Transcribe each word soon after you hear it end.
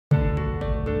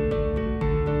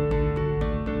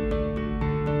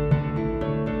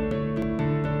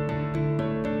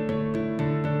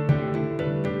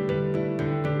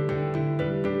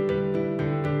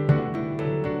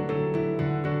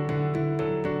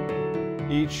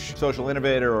Each social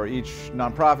innovator or each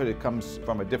nonprofit, it comes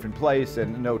from a different place,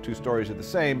 and no two stories are the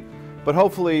same. But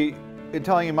hopefully, in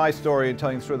telling you my story and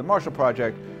telling the story of the Marshall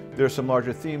Project, there's some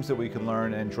larger themes that we can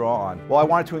learn and draw on. While I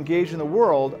wanted to engage in the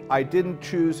world, I didn't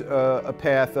choose a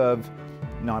path of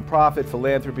nonprofit,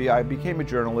 philanthropy. I became a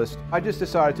journalist. I just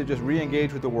decided to just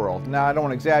re-engage with the world. Now, I don't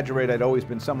want to exaggerate, I'd always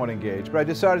been somewhat engaged, but I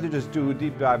decided to just do a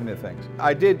deep dive into things.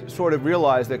 I did sort of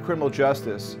realize that criminal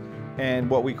justice and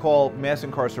what we call mass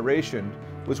incarceration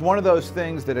was one of those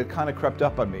things that had kind of crept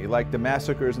up on me, like the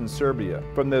massacres in Serbia.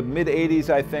 From the mid-'80s,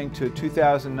 I think, to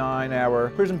 2009, our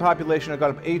prison population had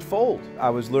gone up 8-fold. I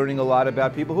was learning a lot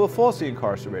about people who were falsely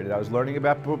incarcerated. I was learning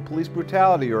about police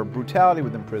brutality or brutality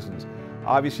within prisons.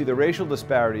 Obviously, the racial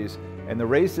disparities and the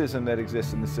racism that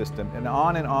exists in the system, and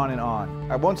on and on and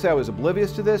on. I won't say I was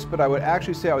oblivious to this, but I would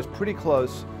actually say I was pretty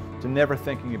close to never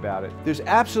thinking about it. There's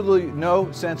absolutely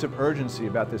no sense of urgency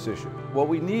about this issue. What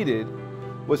we needed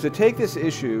was to take this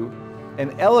issue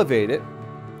and elevate it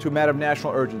to a matter of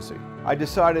national urgency. I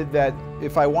decided that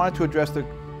if I wanted to address the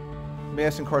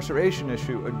mass incarceration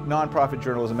issue, a nonprofit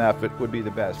journalism outfit would be the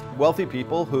best. Wealthy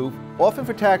people who, often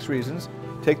for tax reasons,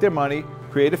 take their money,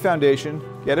 create a foundation,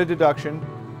 get a deduction,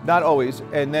 not always,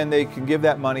 and then they can give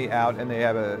that money out, and they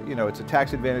have a, it's a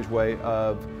tax advantage way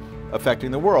of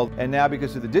affecting the world. And now,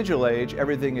 because of the digital age,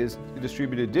 everything is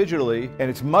distributed digitally, and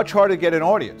it's much harder to get an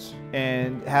audience.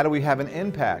 And how do we have an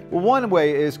impact? Well, one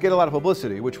way is get a lot of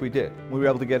publicity, which we did. We were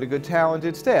able to get a good,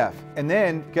 talented staff. And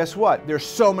then, guess what? There's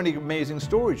so many amazing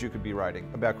stories you could be writing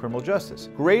about criminal justice.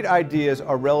 Great ideas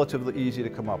are relatively easy to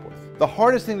come up with. The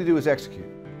hardest thing to do is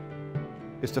execute,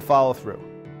 is to follow through.